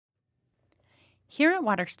Here at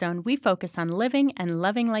Waterstone, we focus on living and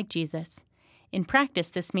loving like Jesus. In practice,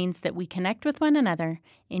 this means that we connect with one another,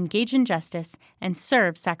 engage in justice, and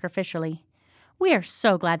serve sacrificially. We are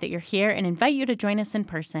so glad that you're here and invite you to join us in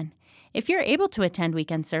person. If you're able to attend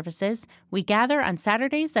weekend services, we gather on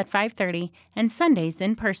Saturdays at 5:30 and Sundays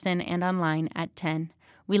in person and online at 10.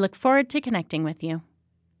 We look forward to connecting with you.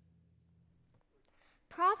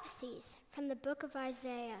 Prophecies from the book of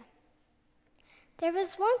Isaiah. There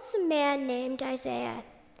was once a man named Isaiah.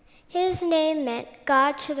 His name meant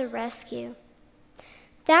God to the rescue.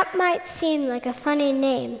 That might seem like a funny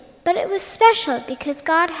name, but it was special because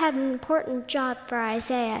God had an important job for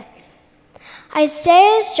Isaiah.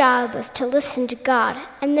 Isaiah's job was to listen to God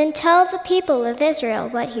and then tell the people of Israel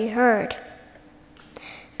what he heard.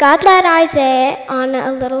 God let Isaiah on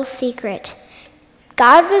a little secret.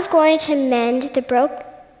 God was going to mend the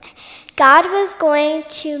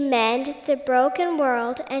broken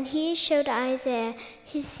world, and he showed Isaiah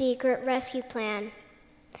his secret rescue plan.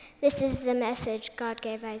 This is the message God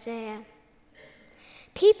gave Isaiah.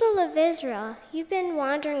 People of Israel, you've been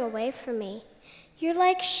wandering away from me. You're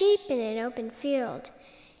like sheep in an open field.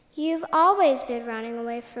 You've always been running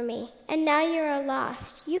away from me, and now you are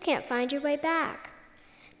lost. You can't find your way back.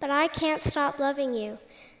 But I can't stop loving you.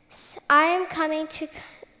 So I am coming to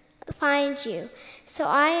find you. So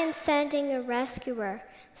I am sending a rescuer,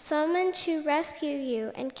 someone to rescue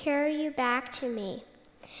you and carry you back to me.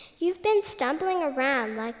 You've been stumbling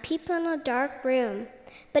around like people in a dark room,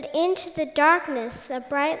 but into the darkness a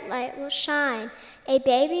bright light will shine. A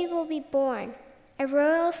baby will be born, a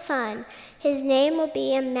royal son. His name will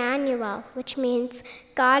be Immanuel, which means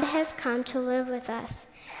God has come to live with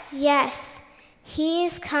us. Yes, he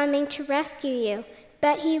is coming to rescue you,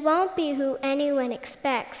 but he won't be who anyone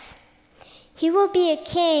expects. He will be a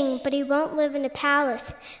king, but he won't live in a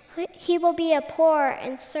palace. He will be a poor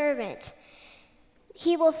and servant.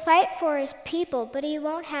 He will fight for his people, but he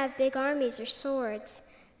won't have big armies or swords.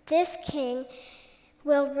 This king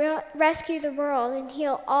will rescue the world and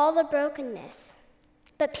heal all the brokenness.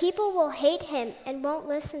 But people will hate him and won't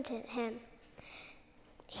listen to him.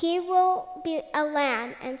 He will be a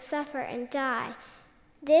lamb and suffer and die.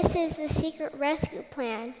 This is the secret rescue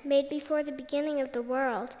plan made before the beginning of the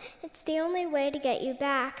world. It's the only way to get you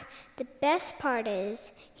back. The best part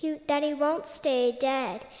is that he won't stay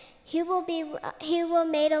dead. He will be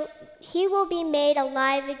made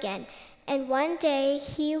alive again, and one day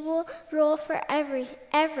he will rule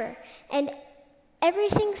forever, and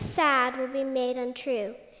everything sad will be made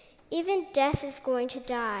untrue. Even death is going to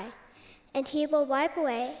die, and he will wipe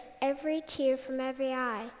away every tear from every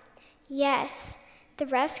eye. Yes, the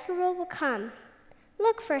rescuer will come.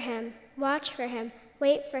 Look for him, watch for him,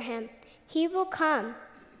 wait for him. He will come.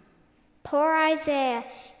 Poor Isaiah,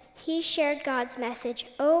 he shared God's message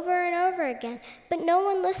over and over again, but no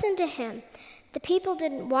one listened to him. The people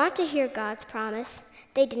didn't want to hear God's promise.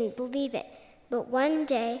 They didn't believe it. But one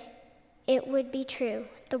day, it would be true.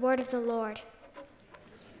 The word of the Lord.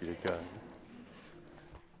 Be to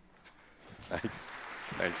God.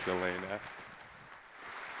 Thanks, Elena.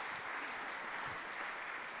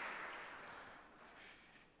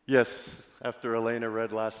 Yes, after Elena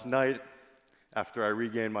read last night, after I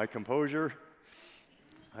regained my composure,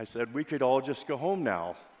 I said we could all just go home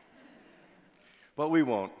now. But we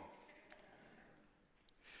won't.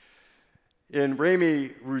 In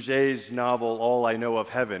Remy Rouget's novel, All I Know of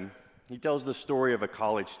Heaven, he tells the story of a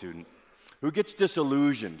college student who gets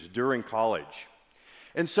disillusioned during college.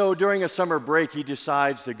 And so during a summer break, he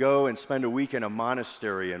decides to go and spend a week in a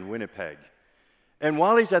monastery in Winnipeg. And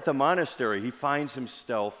while he's at the monastery, he finds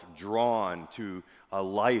himself drawn to a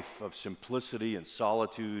life of simplicity and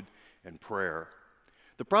solitude and prayer.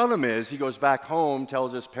 The problem is, he goes back home,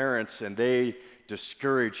 tells his parents, and they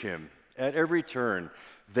discourage him at every turn.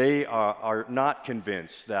 They are not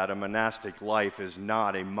convinced that a monastic life is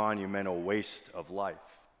not a monumental waste of life.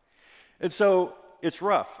 And so it's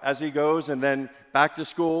rough as he goes, and then back to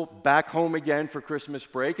school, back home again for Christmas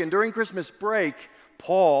break. And during Christmas break,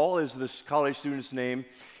 Paul is this college student's name.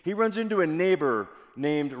 He runs into a neighbor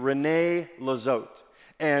named René Lazotte.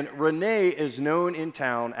 And René is known in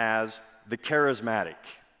town as the charismatic.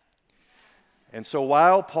 And so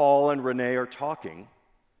while Paul and René are talking,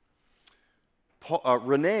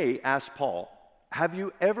 René asks Paul, "Have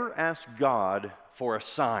you ever asked God for a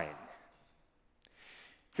sign?"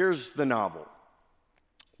 Here's the novel.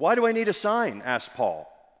 "Why do I need a sign?" asked Paul.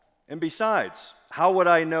 "And besides, how would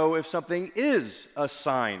I know if something is a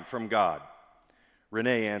sign from God?"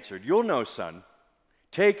 René answered, "You'll know, son.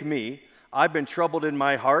 Take me. I've been troubled in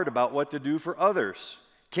my heart about what to do for others.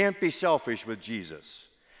 Can't be selfish with Jesus.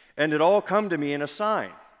 And it all come to me in a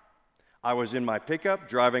sign. I was in my pickup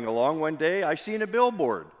driving along one day. I seen a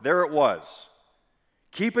billboard. There it was.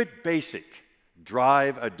 Keep it basic.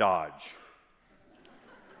 Drive a Dodge.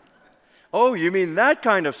 Oh, you mean that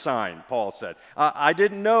kind of sign, Paul said. I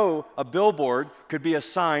didn't know a billboard could be a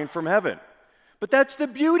sign from heaven. But that's the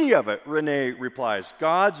beauty of it, Renee replies.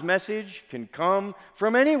 God's message can come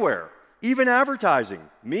from anywhere, even advertising.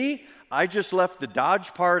 Me, I just left the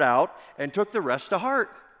Dodge part out and took the rest to heart.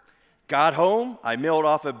 Got home, I mailed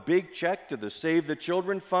off a big check to the Save the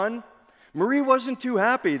Children Fund. Marie wasn't too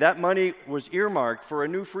happy. That money was earmarked for a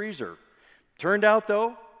new freezer. Turned out,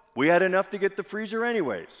 though, we had enough to get the freezer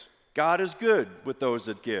anyways. God is good with those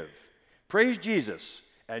that give. Praise Jesus,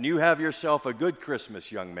 and you have yourself a good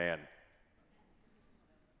Christmas, young man.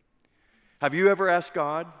 Have you ever asked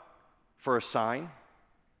God for a sign?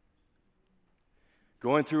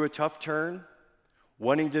 Going through a tough turn?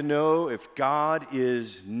 Wanting to know if God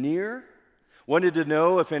is near? Wanted to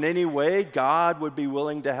know if in any way God would be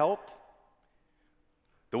willing to help?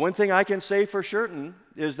 The one thing I can say for certain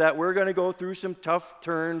is that we're going to go through some tough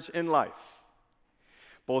turns in life.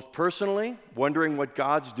 Both personally, wondering what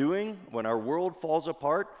God's doing when our world falls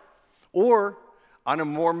apart, or on a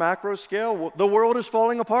more macro scale, the world is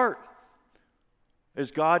falling apart. Is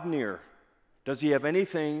God near? Does he have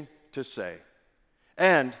anything to say?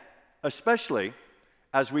 And especially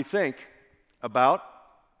as we think about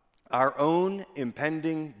our own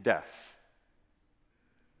impending death,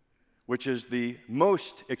 which is the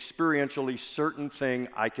most experientially certain thing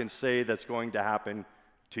I can say that's going to happen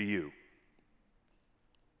to you.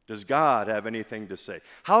 Does God have anything to say?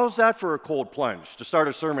 How's that for a cold plunge to start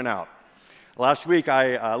a sermon out? Last week,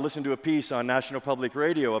 I listened to a piece on National Public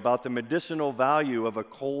Radio about the medicinal value of a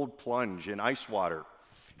cold plunge in ice water.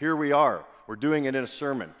 Here we are. We're doing it in a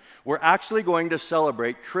sermon. We're actually going to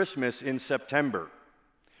celebrate Christmas in September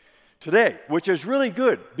today, which is really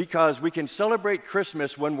good because we can celebrate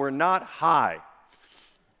Christmas when we're not high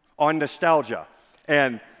on nostalgia.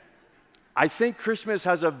 And I think Christmas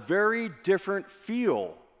has a very different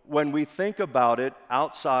feel when we think about it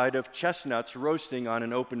outside of chestnuts roasting on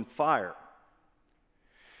an open fire.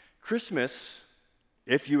 Christmas,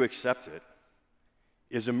 if you accept it,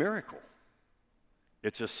 is a miracle.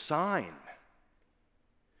 It's a sign.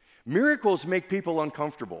 Miracles make people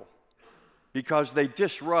uncomfortable because they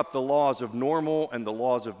disrupt the laws of normal and the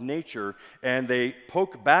laws of nature, and they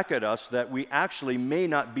poke back at us that we actually may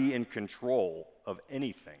not be in control of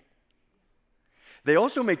anything. They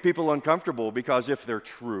also make people uncomfortable because if they're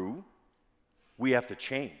true, we have to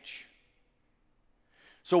change.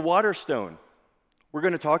 So Waterstone, we're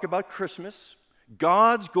going to talk about Christmas.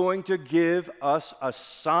 God's going to give us a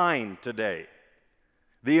sign today,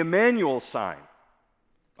 the Immanuel sign.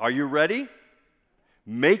 Are you ready?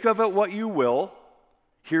 Make of it what you will.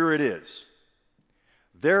 Here it is.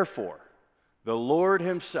 Therefore, the Lord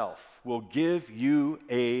himself will give you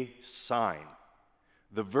a sign.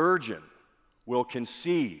 The virgin will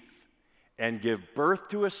conceive and give birth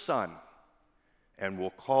to a son, and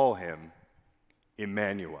will call him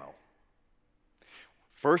Immanuel.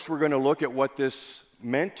 First, we're going to look at what this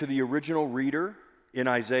meant to the original reader in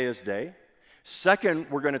Isaiah's day. Second,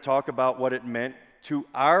 we're going to talk about what it meant to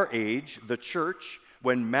our age, the church,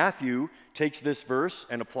 when Matthew takes this verse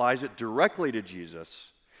and applies it directly to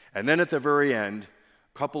Jesus. And then at the very end,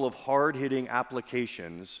 a couple of hard-hitting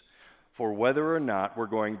applications for whether or not we're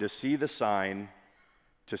going to see the sign,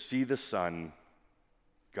 to see the Son,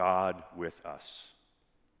 God with us.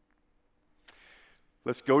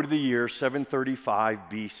 Let's go to the year 735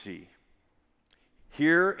 BC.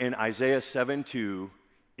 Here in Isaiah 7:2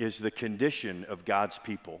 is the condition of God's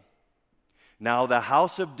people. Now the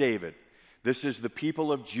house of David, this is the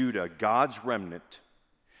people of Judah, God's remnant.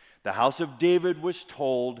 The house of David was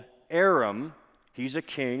told, Aram, he's a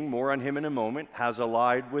king, more on him in a moment, has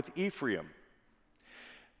allied with Ephraim.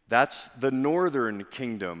 That's the northern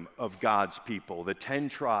kingdom of God's people, the 10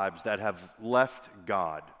 tribes that have left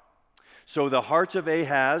God. So the hearts of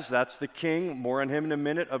Ahaz, that's the king, more on him in a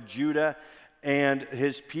minute, of Judah, and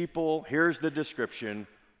his people, here's the description,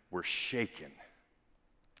 were shaken,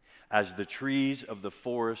 as the trees of the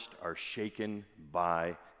forest are shaken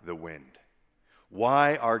by the wind.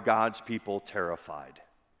 Why are God's people terrified?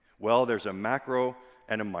 Well, there's a macro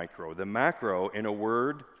and a micro. The macro, in a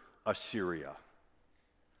word, Assyria.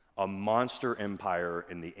 a monster empire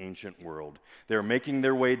in the ancient world. They're making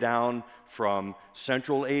their way down from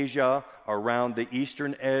Central Asia around the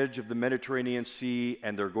eastern edge of the Mediterranean Sea,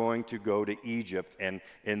 and they're going to go to Egypt, and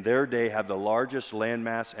in their day have the largest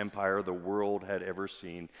landmass empire the world had ever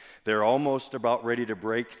seen. They're almost about ready to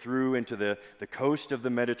break through into the coast of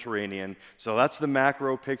the Mediterranean. So that's the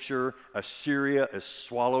macro picture. Assyria is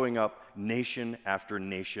swallowing up nation after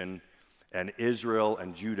nation, and Israel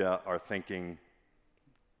and Judah are thinking,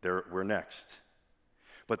 we're next.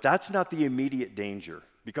 But that's not the immediate danger,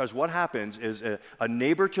 because what happens is a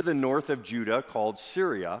neighbor to the north of Judah called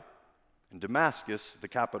Syria, and Damascus, the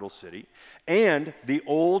capital city, and the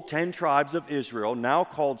old 10 tribes of Israel, now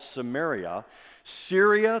called Samaria.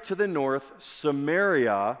 Syria to the north,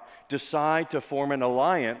 Samaria decide to form an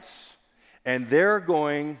alliance, and they're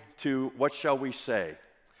going to, what shall we say,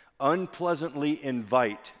 unpleasantly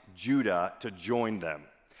invite Judah to join them.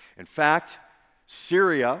 In fact,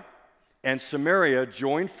 Syria and Samaria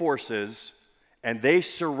join forces, and they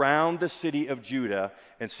surround the city of Judah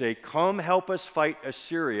and say, "Come help us fight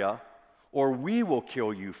Assyria, or we will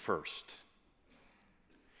kill you first."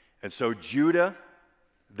 And so Judah,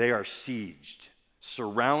 they are sieged,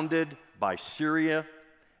 surrounded by Syria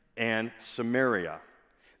and Samaria.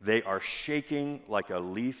 They are shaking like a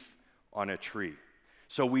leaf on a tree.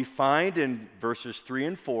 So we find in verses 3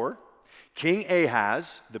 and 4, King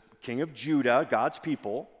Ahaz, the king of Judah, God's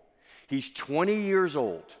people, he's 20 years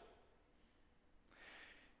old.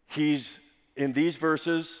 In these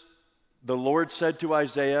verses, the Lord said to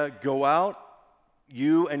Isaiah, "Go out,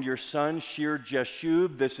 you and your son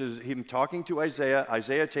Shear-Jashub." This is him talking to Isaiah.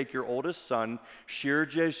 Isaiah, take your oldest son.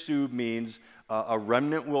 Shear-Jashub means a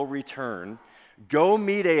remnant will return. Go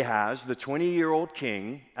meet Ahaz, the 20-year-old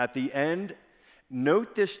king. At the end,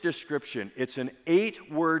 note this description. It's an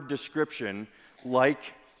 8-word description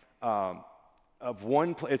like of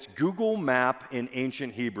one place. It's Google Map in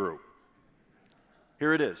ancient Hebrew.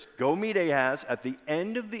 Here it is. Go meet Ahaz at the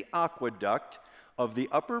end of the aqueduct of the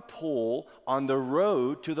upper pool on the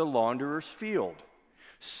road to the launderer's field.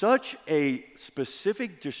 Such a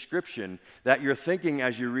specific description that you're thinking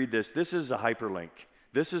as you read this is a hyperlink.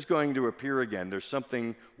 This is going to appear again. There's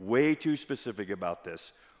something way too specific about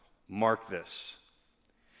this. Mark this.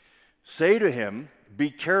 Say to him, "Be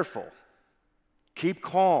careful. Keep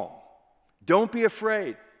calm. Don't be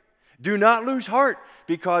afraid. Do not lose heart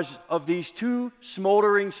because of these 2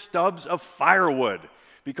 smoldering stubs of firewood,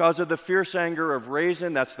 because of the fierce anger of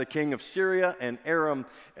Rezin," that's the king of Syria, "and Aram,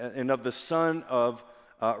 and of the son of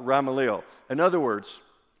Ramaliel." In other words,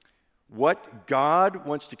 what God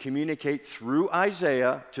wants to communicate through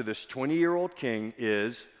Isaiah to this 20-year-old king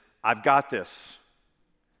is, I've got this.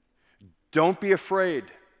 Don't be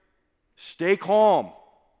afraid. Stay calm.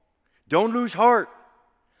 Don't lose heart.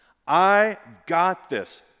 I got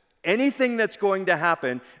this. Anything that's going to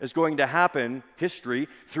happen is going to happen, history,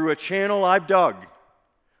 through a channel I've dug.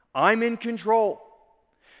 I'm in control.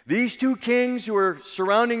 These 2 kings who are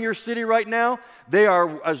surrounding your city right now, they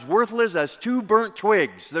are as worthless as 2 burnt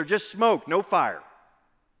twigs. They're just smoke, no fire.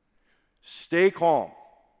 Stay calm.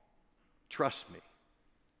 Trust me.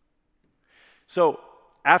 So,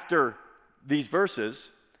 after these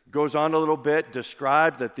verses, goes on a little bit,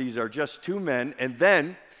 describes that these are just 2 men, and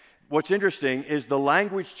then what's interesting is the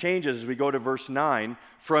language changes as we go to verse 9,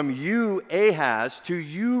 from you, Ahaz, to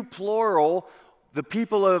you, plural, the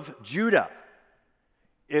people of Judah.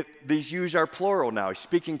 These yous are plural now. He's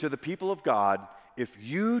speaking to the people of God. If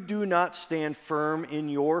you do not stand firm in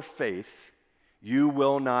your faith, you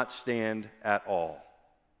will not stand at all.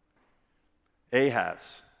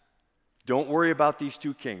 Ahaz, don't worry about these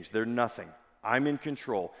 2 kings. They're nothing. I'm in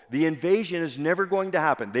control. The invasion is never going to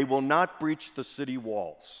happen. They will not breach the city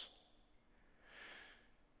walls.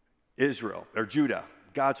 Israel, or Judah,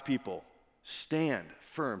 God's people, stand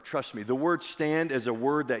firm. Trust me. The word stand is a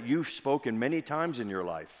word that you've spoken many times in your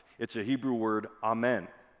life. It's a Hebrew word, amen.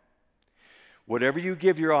 Whatever you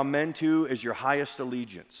give your amen to is your highest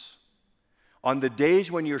allegiance. On the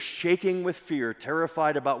days when you're shaking with fear,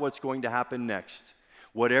 terrified about what's going to happen next,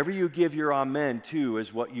 whatever you give your amen to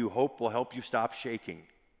is what you hope will help you stop shaking.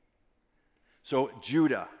 So,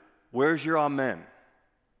 Judah, where's your amen?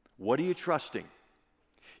 What are you trusting?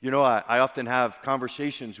 You know, I often have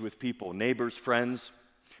conversations with people, neighbors, friends,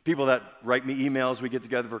 people that write me emails, we get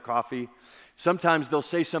together for coffee. Sometimes they'll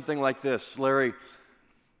say something like this: Larry,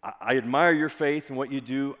 I admire your faith and what you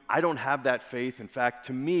do. I don't have that faith. In fact,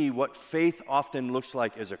 to me, what faith often looks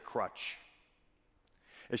like is a crutch.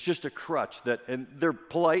 It's just a crutch that, and they're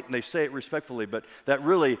polite and they say it respectfully, but that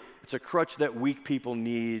really, it's a crutch that weak people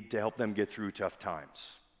need to help them get through tough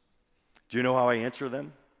times. Do you know how I answer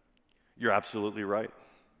them? You're absolutely right.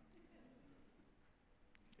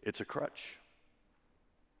 It's a crutch.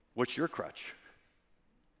 What's your crutch?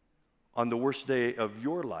 On the worst day of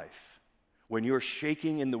your life, when you're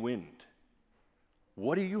shaking in the wind,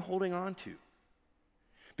 what are you holding on to?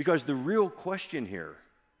 Because the real question here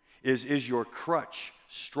is your crutch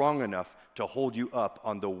strong enough to hold you up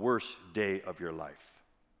on the worst day of your life?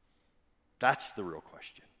 That's the real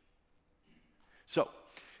question. So,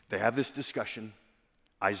 they have this discussion.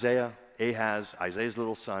 Isaiah, Ahaz, Isaiah's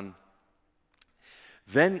little son.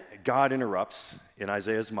 Then God interrupts in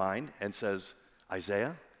Isaiah's mind and says,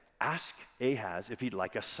 Isaiah, ask Ahaz if he'd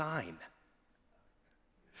like a sign.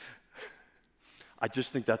 I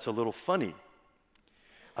just think that's a little funny.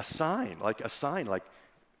 A sign, like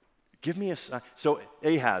give me a sign. So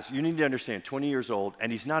Ahaz, you need to understand, 20 years old,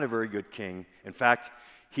 and he's not a very good king. In fact,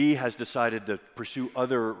 he has decided to pursue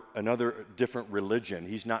another different religion.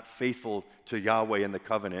 He's not faithful to Yahweh and the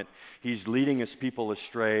covenant. He's leading his people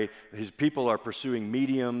astray. His people are pursuing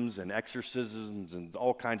mediums and exorcisms and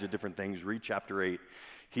all kinds of different things. Read chapter 8.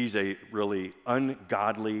 He's a really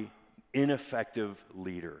ungodly, ineffective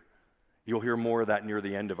leader. You'll hear more of that near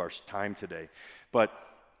the end of our time today. But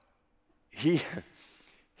he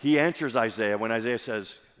answers Isaiah when Isaiah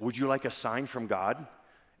says, would you like a sign from God?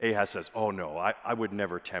 Ahaz says, oh no, I would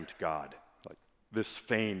never tempt God. Like this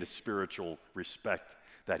feigned spiritual respect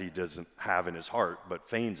that he doesn't have in his heart, but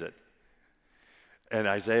feigns it. And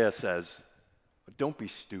Isaiah says, don't be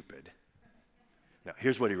stupid. Now,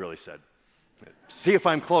 here's what he really said. See if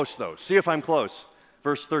I'm close, though. See if I'm close.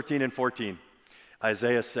 Verse 13 and 14.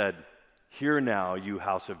 Isaiah said, hear now, you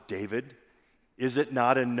house of David. Is it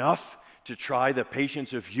not enough to try the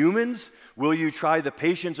patience of humans? Will you try the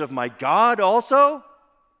patience of my God also?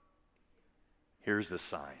 Here's the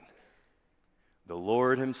sign. The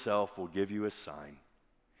Lord himself will give you a sign.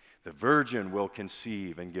 The virgin will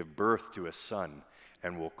conceive and give birth to a son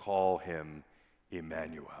and will call him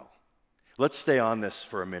Immanuel. Let's stay on this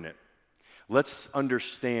for a minute. Let's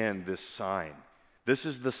understand this sign. This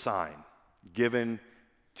is the sign given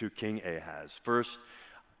to King Ahaz. First,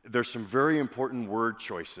 there's some very important word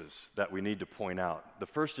choices that we need to point out. The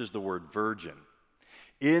first is the word virgin.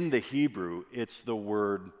 In the Hebrew, it's the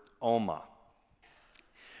word Alma.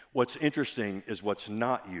 What's interesting is what's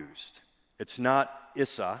not used. It's not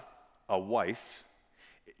Issa, a wife,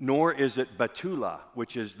 nor is it Batula,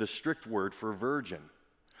 which is the strict word for virgin.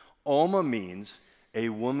 Alma means a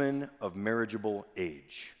woman of marriageable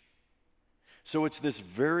age. So it's this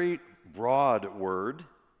very broad word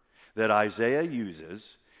that Isaiah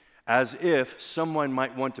uses as if someone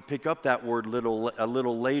might want to pick up that word a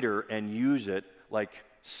little later and use it like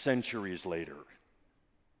centuries later.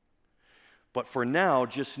 But for now,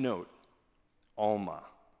 just note, Alma,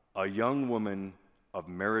 a young woman of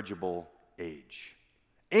marriageable age.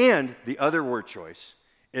 And the other word choice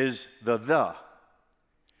is the.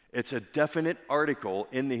 It's a definite article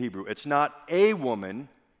in the Hebrew. It's not a woman,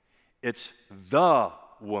 it's the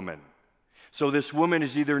woman. So this woman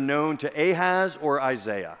is either known to Ahaz or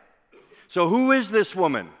Isaiah. So who is this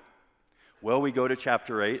woman? Well, we go to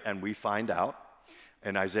chapter 8 and we find out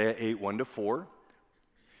in Isaiah 8, 1-4.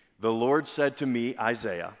 The Lord said to me,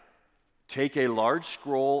 Isaiah, take a large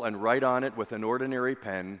scroll and write on it with an ordinary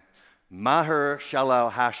pen, Maher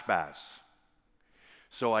Shalal Hashbaz.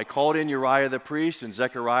 So I called in Uriah the priest and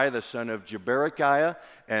Zechariah the son of Jeberechiah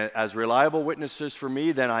as reliable witnesses for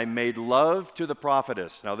me. Then I made love to the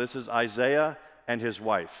prophetess. Now this is Isaiah and his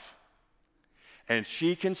wife. And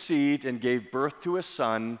she conceived and gave birth to a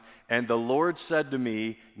son. And the Lord said to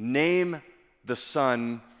me, name the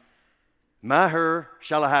son Maher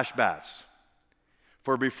Shalahashbaz.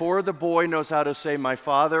 For before the boy knows how to say my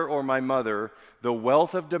father or my mother, the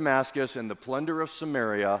wealth of Damascus and the plunder of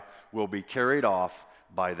Samaria will be carried off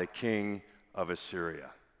by the king of Assyria.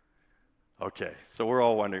 Okay, so we're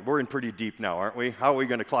all wondering, we're in pretty deep now, aren't we? How are we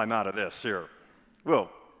going to climb out of this here? Well,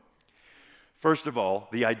 first of all,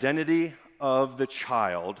 the identity of the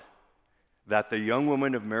child that the young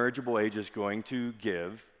woman of marriageable age is going to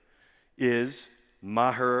give is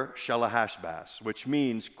Maher Shalahashbaz, which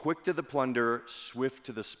means quick to the plunder, swift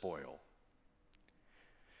to the spoil.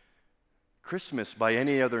 Christmas, by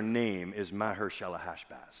any other name, is Maher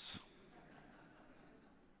Shalahashbaz.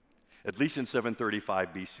 At least in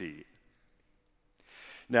 735 BC.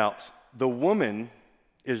 Now, the woman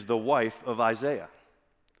is the wife of Isaiah,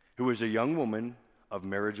 who is a young woman of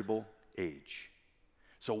marriageable age.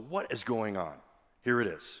 So what is going on? Here it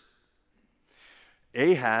is.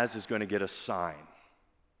 Ahaz is going to get a sign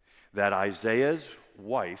that Isaiah's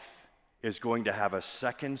wife is going to have a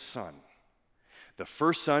second son. The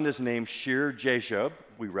first son is named Shir-Jashub.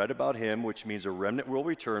 We read about him, which means a remnant will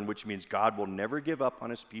return, which means God will never give up on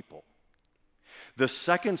his people. The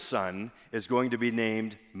second son is going to be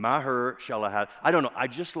named Maher-shalal-hash. I don't know, I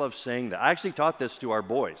just love saying that. I actually taught this to our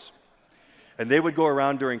boys. And they would go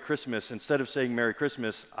around during Christmas, instead of saying Merry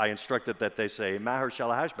Christmas, I instructed that they say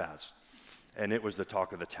Maher-shalal-hash-baz. And it was the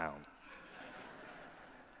talk of the town.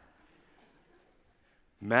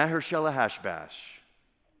 Maher-shalal-hash-baz.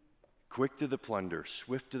 Quick to the plunder,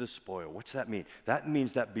 swift to the spoil. What's that mean? That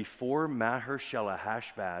means that before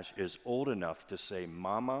Maher-shalal-hash-baz is old enough to say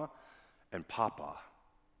mama and papa,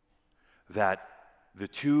 that the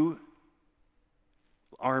two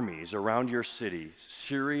armies around your city,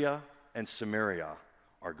 Syria and Samaria,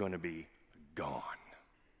 are going to be gone,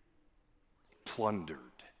 plundered.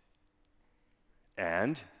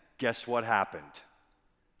 And guess what happened?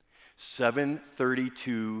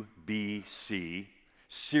 732 BC,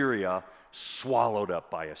 Syria swallowed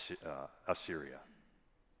up by Assyria.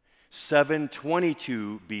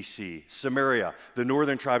 722 BC, Samaria, the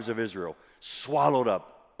northern tribes of Israel, swallowed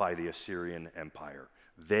up by the Assyrian Empire.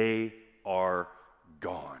 They are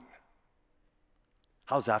gone.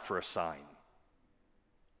 How's that for a sign?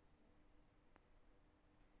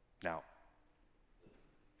 Now,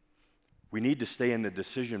 we need to stay in the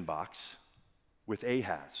decision box with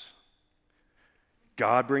Ahaz.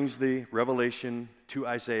 God brings the revelation to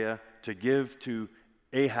Isaiah to give to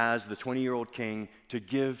Ahaz, the 20-year-old king, to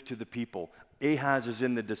give to the people. Ahaz is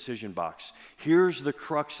in the decision box. Here's the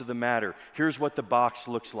crux of the matter. Here's what the box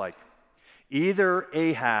looks like. Either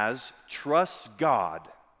Ahaz trusts God,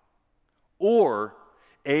 or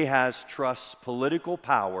Ahaz trusts political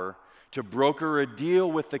power to broker a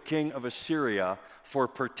deal with the king of Assyria for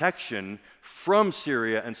protection from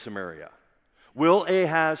Syria and Samaria. Will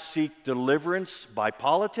Ahaz seek deliverance by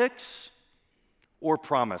politics or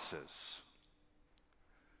promises?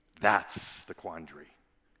 That's the quandary.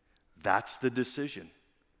 That's the decision.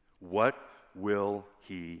 What will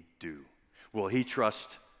he do? Will he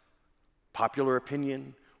trust popular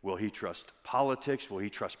opinion? Will he trust politics? Will he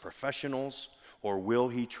trust professionals? Or will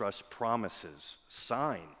he trust promises,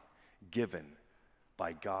 sign given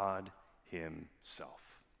by God himself?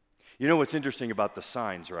 You know what's interesting about the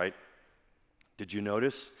signs, right? Did you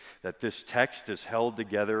notice that this text is held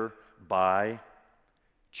together by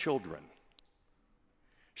children?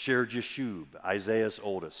 Sher Jeshub, Isaiah's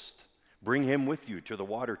oldest. Bring him with you to the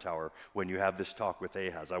water tower when you have this talk with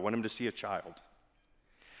Ahaz. I want him to see a child.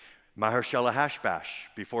 Maher-shalal-hash-baz,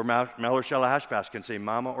 before Maher-shalal-hash-baz can say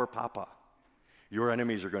mama or papa, your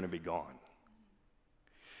enemies are going to be gone.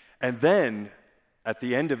 And then, at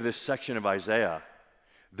the end of this section of Isaiah,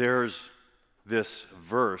 there's this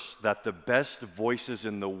verse that the best voices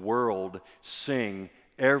in the world sing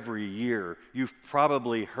every year. You've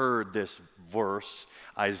probably heard this verse,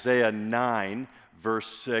 Isaiah 9, verse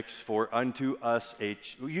 6, for unto us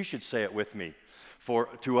you should say it with me, for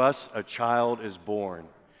to us a child is born,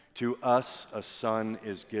 to us a son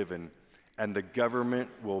is given, and the government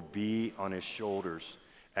will be on his shoulders,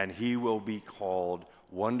 and he will be called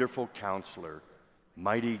Wonderful Counselor,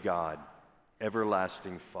 Mighty God,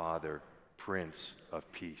 Everlasting Father, Prince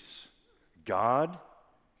of Peace. God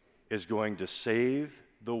is going to save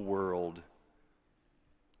the world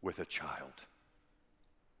with a child.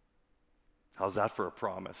 How's that for a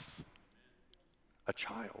promise? A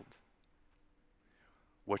child.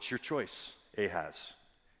 What's your choice, Ahaz?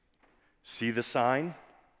 See the sign?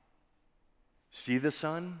 See the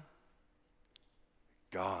son?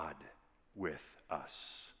 God with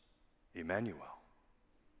us. Immanuel.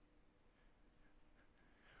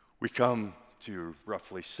 We come to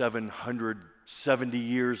roughly 770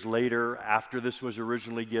 years later after this was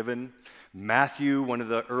originally given. Matthew, one of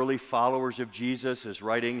the early followers of Jesus, is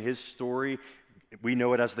writing his story. We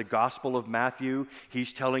know it as the Gospel of Matthew.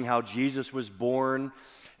 He's telling how Jesus was born,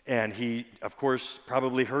 and he, of course,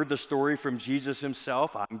 probably heard the story from Jesus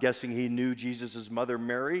himself. I'm guessing he knew Jesus' mother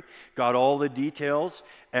Mary, got all the details,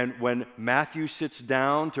 and when Matthew sits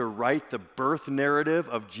down to write the birth narrative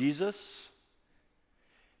of Jesus,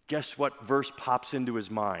 guess what verse pops into his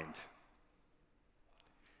mind?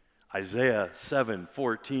 Isaiah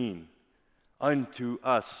 7:14. Unto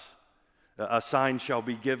us a sign shall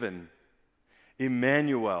be given.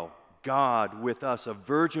 Immanuel, God with us. A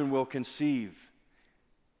virgin will conceive.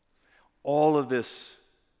 All of this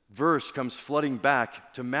verse comes flooding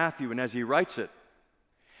back to Matthew, and as he writes it,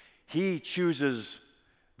 he chooses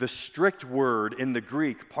the strict word in the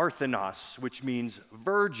Greek, parthenos, which means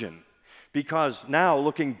virgin. Because now,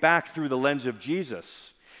 looking back through the lens of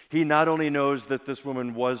Jesus, he not only knows that this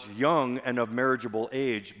woman was young and of marriageable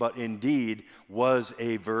age, but indeed was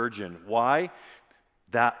a virgin. Why?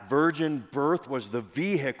 That virgin birth was the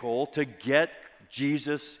vehicle to get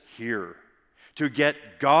Jesus here, to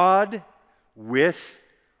get God with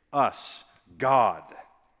us. God.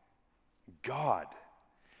 God.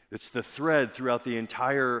 It's the thread throughout the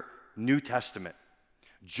entire New Testament.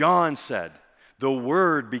 John said, the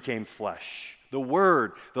Word became flesh. The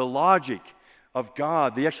Word, the logic of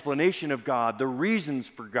God, the explanation of God, the reasons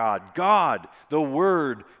for God. God, the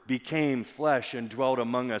Word, became flesh and dwelt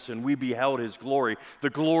among us, and we beheld His glory. The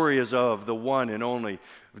glory is of the one and only.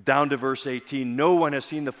 Down to verse 18, no one has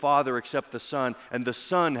seen the Father except the Son, and the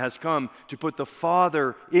Son has come to put the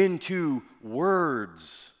Father into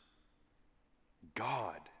words.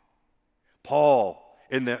 God. Paul,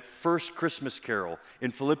 in the first Christmas carol,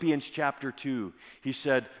 in Philippians chapter 2, he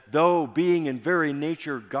said, though being in very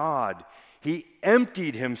nature God, He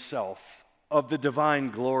emptied Himself of the divine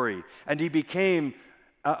glory, and He became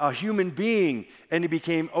a human being, and He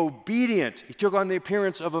became obedient. He took on the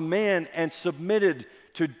appearance of a man and submitted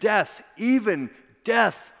to death, even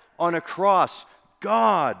death on a cross.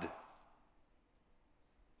 God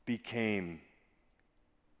became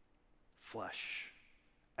flesh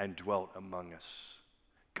and dwelt among us.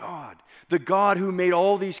 God, the God who made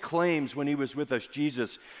all these claims when He was with us,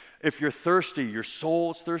 Jesus. If you're thirsty, your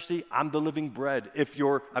soul is thirsty, I'm the living bread.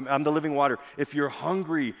 I'm the living water. If you're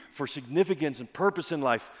hungry for significance and purpose in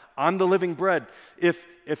life, I'm the living bread.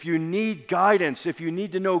 If you need guidance, if you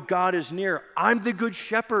need to know God is near, I'm the good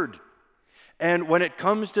shepherd. And when it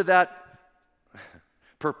comes to that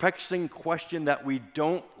perplexing question that we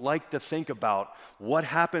don't like to think about, what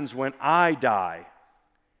happens when I die?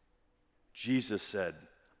 Jesus said,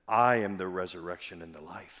 I am the resurrection and the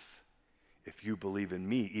life. If you believe in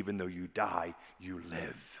me, even though you die, you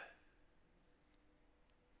live.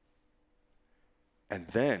 And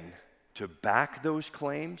then, to back those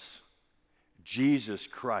claims, Jesus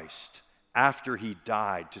Christ, after He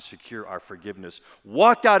died to secure our forgiveness,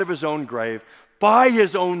 walked out of His own grave by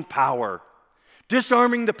His own power,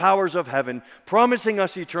 disarming the powers of heaven, promising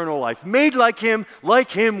us eternal life. Made like Him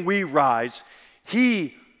we rise.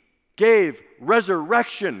 He gave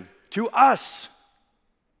resurrection to us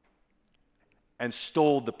and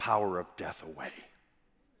stole the power of death away.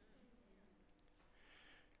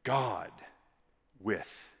 God with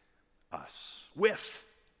us. With.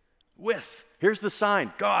 Here's the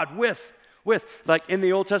sign. God with. Like in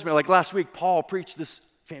the Old Testament, like last week, Paul preached this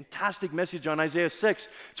fantastic message on Isaiah 6.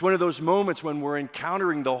 It's one of those moments when we're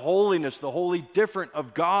encountering the holiness, the holy different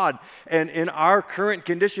of God. And in our current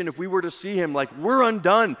condition, if we were to see Him, like we're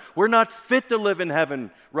undone. We're not fit to live in heaven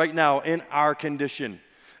right now in our condition.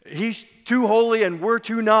 He's too holy and we're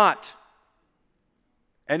too not.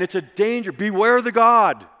 And it's a danger. Beware the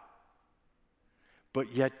God.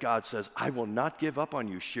 But yet God says, I will not give up on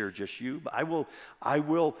you, just you, but I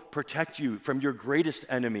will protect you from your greatest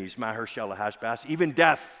enemies, Maher Shalahashbas, even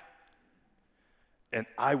death. And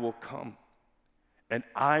I will come, and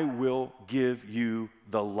I will give you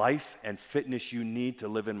the life and fitness you need to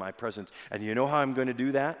live in my presence. And you know how I'm going to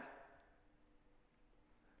do that?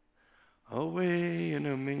 Away in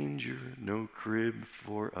a manger, no crib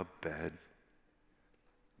for a bed,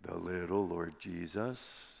 the little Lord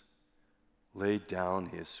Jesus laid down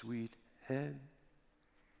His sweet head.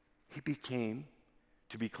 He became,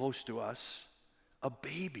 to be close to us, a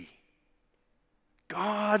baby.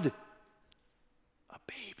 God, a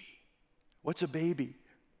baby. What's a baby?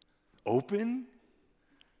 Open,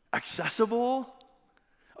 accessible,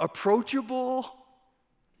 approachable,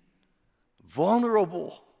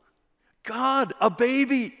 vulnerable. God, a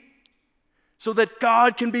baby, so that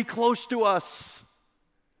God can be close to us.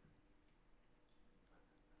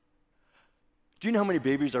 Do you know how many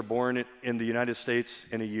babies are born in the United States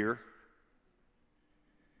in a year?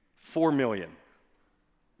 4 million.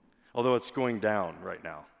 Although it's going down right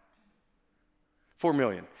now. 4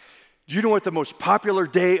 million. Do you know what the most popular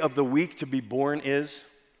day of the week to be born is?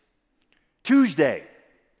 Tuesday.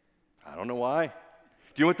 I don't know why. Do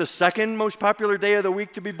you know what the second most popular day of the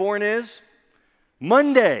week to be born is?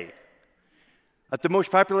 Monday. At the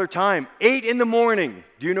most popular time, 8 in the morning.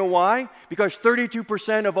 Do you know why? Because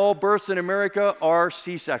 32% of all births in America are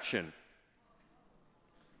C-section.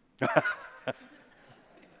 Do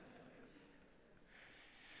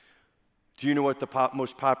you know what the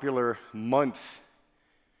most popular month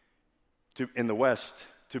in the West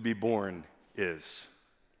to be born is?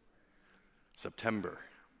 September.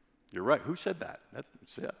 You're right. Who said that?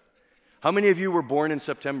 That's it. How many of you were born in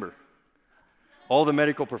September? All the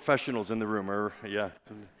medical professionals in the room are, yeah.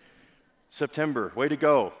 September, way to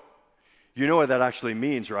go. You know what that actually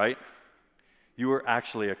means, right? You were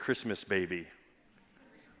actually a Christmas baby.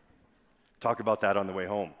 Talk about that on the way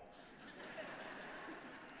home.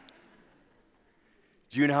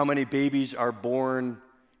 Do you know how many babies are born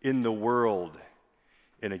in the world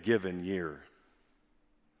in a given year?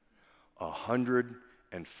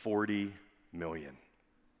 140 million.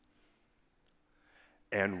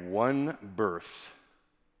 And one birth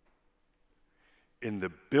in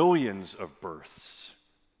the billions of births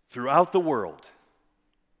throughout the world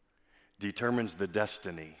determines the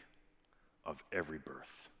destiny of every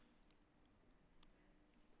birth.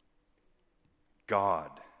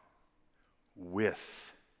 God,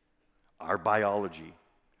 with our biology,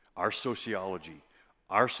 our sociology,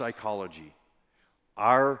 our psychology,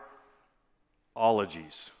 our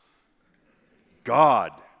ologies,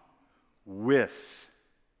 God with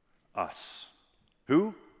us.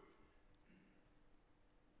 Who?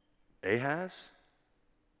 Ahaz?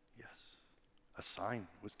 Yes. A sign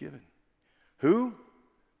was given. Who?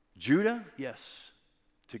 Judah? Yes.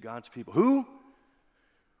 To God's people. Who?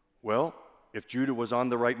 Well, if Judah was on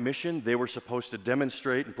the right mission, they were supposed to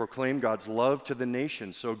demonstrate and proclaim God's love to the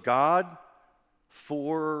nation. So God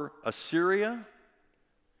for Assyria?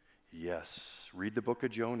 Yes. Read the book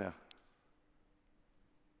of Jonah.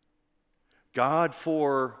 God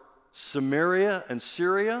for Samaria and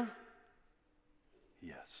Syria?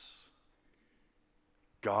 Yes.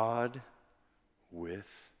 God with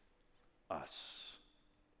us.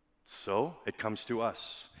 So it comes to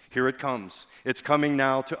us. Here it comes. It's coming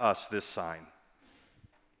now to us, this sign.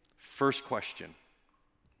 First question.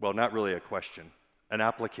 Well, not really a question, an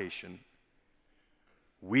application.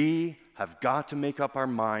 We have got to make up our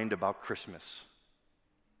mind about Christmas.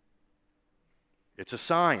 It's a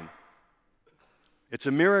sign. It's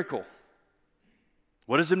a miracle.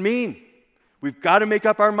 What does it mean? We've got to make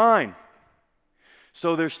up our mind.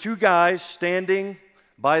 So there's two guys standing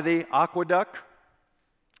by the aqueduct,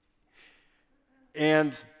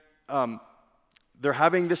 and they're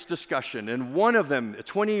having this discussion. And one of them, a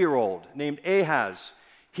 20-year-old named Ahaz,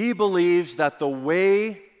 he believes that the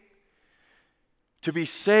way to be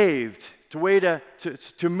saved, the way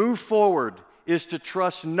to move forward is to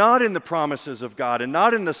trust not in the promises of God and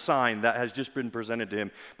not in the sign that has just been presented to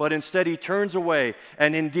him, but instead he turns away,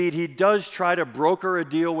 and indeed he does try to broker a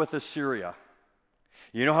deal with Assyria.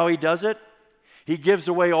 You know how he does it? He gives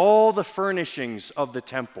away all the furnishings of the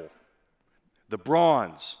temple, the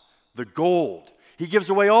bronze, the gold. He gives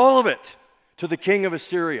away all of it to the king of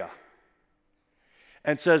Assyria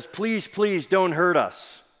and says, please, please don't hurt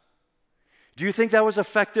us. Do you think that was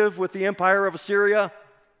effective with the empire of Assyria?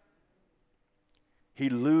 He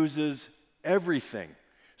loses everything.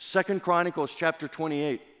 2 Chronicles chapter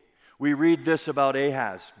 28. We read this about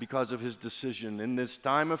Ahaz because of his decision. In this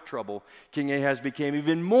time of trouble, King Ahaz became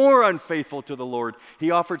even more unfaithful to the Lord. He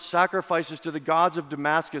offered sacrifices to the gods of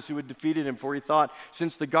Damascus who had defeated him, for he thought,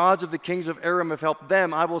 since the gods of the kings of Aram have helped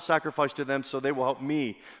them, I will sacrifice to them so they will help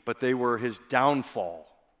me. But they were his downfall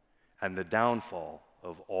and the downfall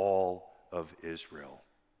of all of Israel.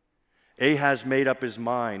 Ahaz made up his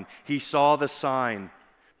mind. He saw the sign,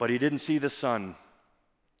 but he didn't see the sun,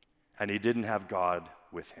 and he didn't have God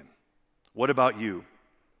with him. What about you?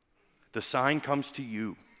 The sign comes to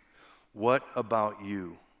you. What about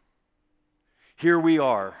you? Here we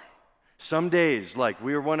are. Some days, like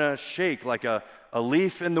we want to shake like a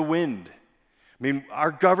leaf in the wind. I mean,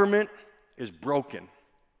 our government is broken.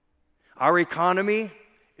 Our economy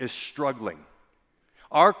is struggling.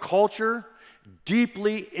 Our culture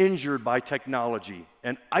deeply injured by technology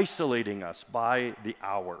and isolating us by the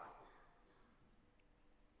hour.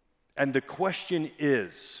 And the question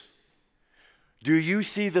is, do you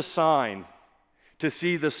see the sign to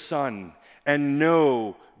see the sun and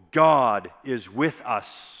know God is with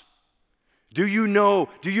us? Do you know,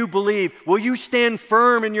 do you believe, will you stand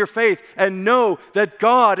firm in your faith and know that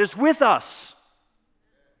God is with us?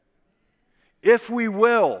 If we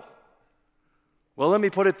will, well, let me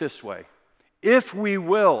put it this way. If we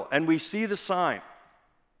will, and we see the sign,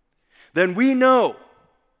 then we know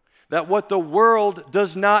that what the world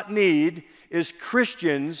does not need is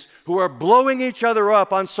Christians who are blowing each other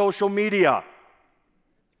up on social media.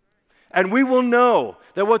 And we will know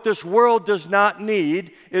that what this world does not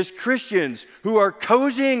need is Christians who are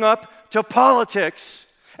cozying up to politics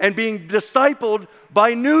and being discipled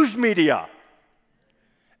by news media.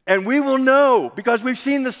 And we will know, because we've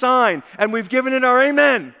seen the sign and we've given it our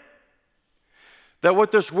amen, that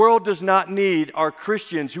what this world does not need are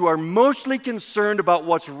Christians who are mostly concerned about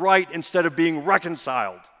what's right instead of being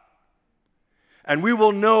reconciled. And we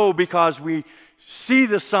will know, because we see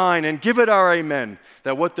the sign and give it our amen,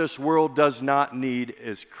 that what this world does not need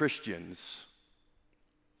is Christians.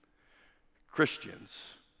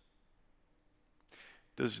 Christians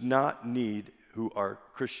does not need who are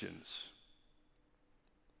Christians,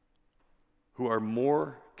 who are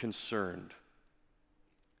more concerned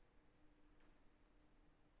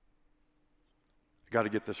Got to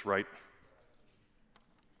get this right.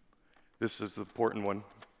 This is the important one.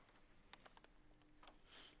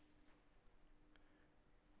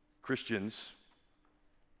 Christians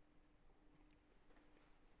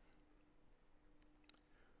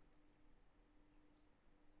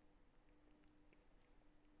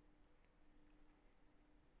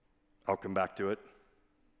I'll come back to it.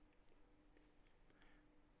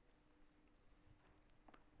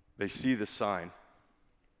 They see the sign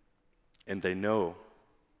and they know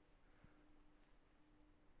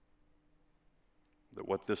that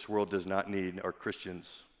what this world does not need are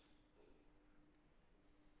Christians.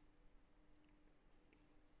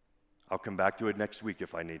 I'll come back to it next week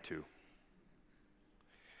if I need to.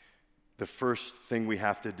 The first thing we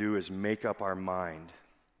have to do is make up our mind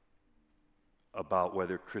about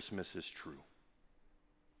whether Christmas is true.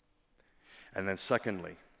 And then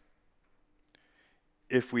secondly,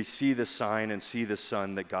 if we see the sign and see the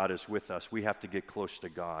Son that God is with us, we have to get close to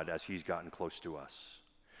God as He's gotten close to us.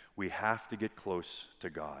 We have to get close to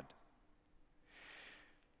God.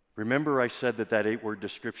 Remember I said that 8-word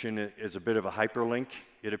description is a bit of a hyperlink?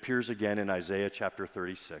 It appears again in Isaiah chapter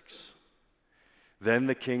 36. Then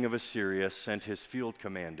the king of Assyria sent his field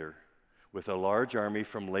commander with a large army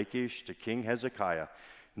from Lachish to King Hezekiah.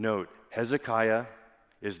 Note, Hezekiah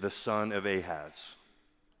is the son of Ahaz.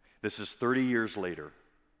 This is 30 years later.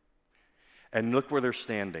 And look where they're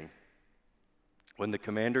standing. When the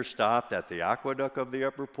commander stopped at the aqueduct of the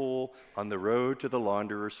upper pool on the road to the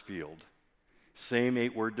launderer's field. Same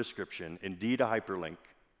 8-word description, indeed a hyperlink.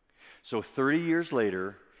 So 30 years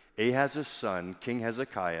later, Ahaz's son, King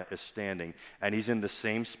Hezekiah, is standing, and he's in the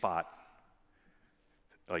same spot,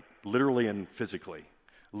 like literally and physically.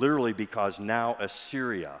 Literally because now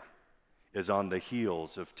Assyria is on the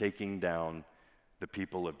heels of taking down the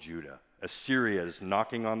people of Judah. Assyria is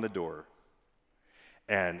knocking on the door,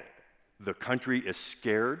 and the country is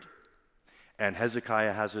scared, and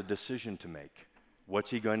Hezekiah has a decision to make.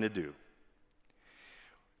 What's he going to do?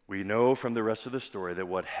 We know from the rest of the story that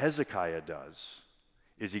what Hezekiah does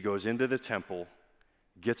is he goes into the temple,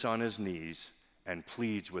 gets on his knees, and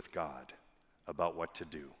pleads with God about what to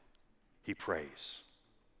do. He prays.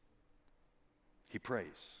 He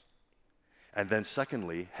prays. And then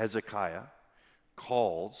secondly, Hezekiah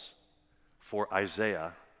calls for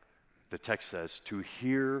Isaiah, the text says, to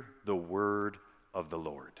hear the word of the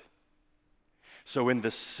Lord. So in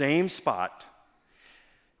the same spot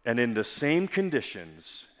and in the same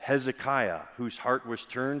conditions, Hezekiah, whose heart was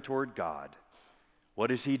turned toward God, what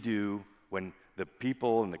does he do when the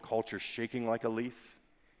people and the culture is shaking like a leaf?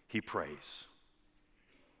 He prays.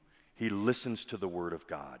 He listens to the word of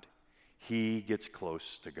God. He gets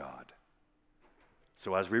close to God.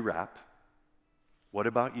 So as we wrap, what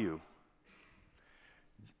about you?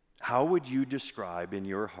 How would you describe in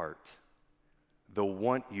your heart the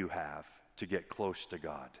want you have to get close to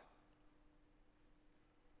God?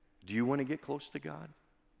 Do you want to get close to God?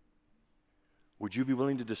 Would you be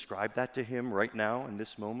willing to describe that to Him right now in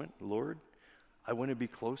this moment? Lord, I want to be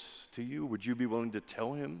close to you. Would you be willing to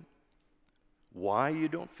tell Him why you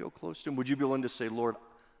don't feel close to Him? Would you be willing to say, Lord,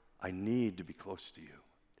 I need to be close to you.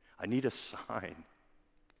 I need a sign.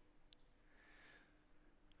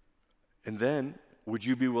 And then, would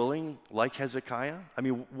you be willing, like Hezekiah? I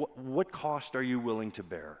mean, what cost are you willing to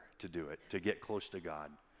bear to do it, to get close to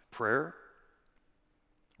God? Prayer?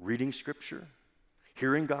 Reading Scripture?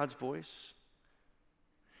 Hearing God's voice?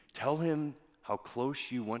 Tell Him how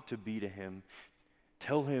close you want to be to Him.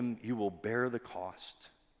 Tell Him you will bear the cost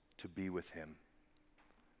to be with Him.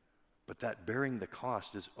 But that bearing the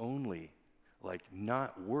cost is only like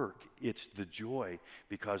not work, it's the joy,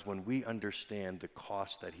 because when we understand the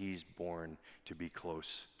cost that He's borne to be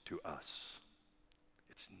close to us,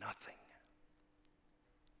 it's nothing.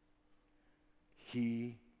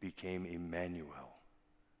 He became Immanuel,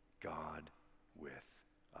 God with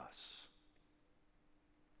us.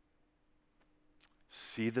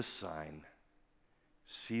 See the sign,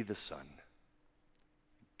 see the Son,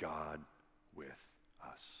 God with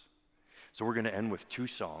us. So we're going to end with 2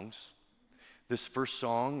 songs. This first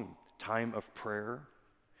song, time of prayer,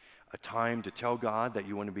 a time to tell God that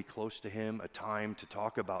you want to be close to Him, a time to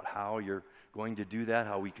talk about how you're going to do that,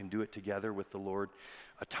 how we can do it together with the Lord,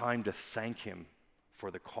 a time to thank Him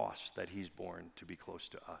for the cost that He's borne to be close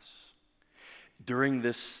to us. During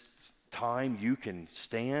this time, you can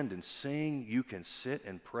stand and sing, you can sit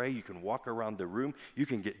and pray, you can walk around the room, you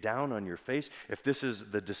can get down on your face. If this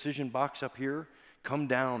is the decision box up here, come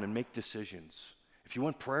down and make decisions. If you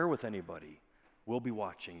want prayer with anybody, we'll be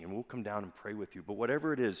watching and we'll come down and pray with you. But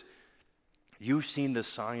whatever it is, you've seen the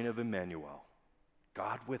sign of Immanuel,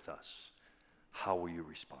 God with us. How will you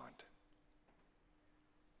respond?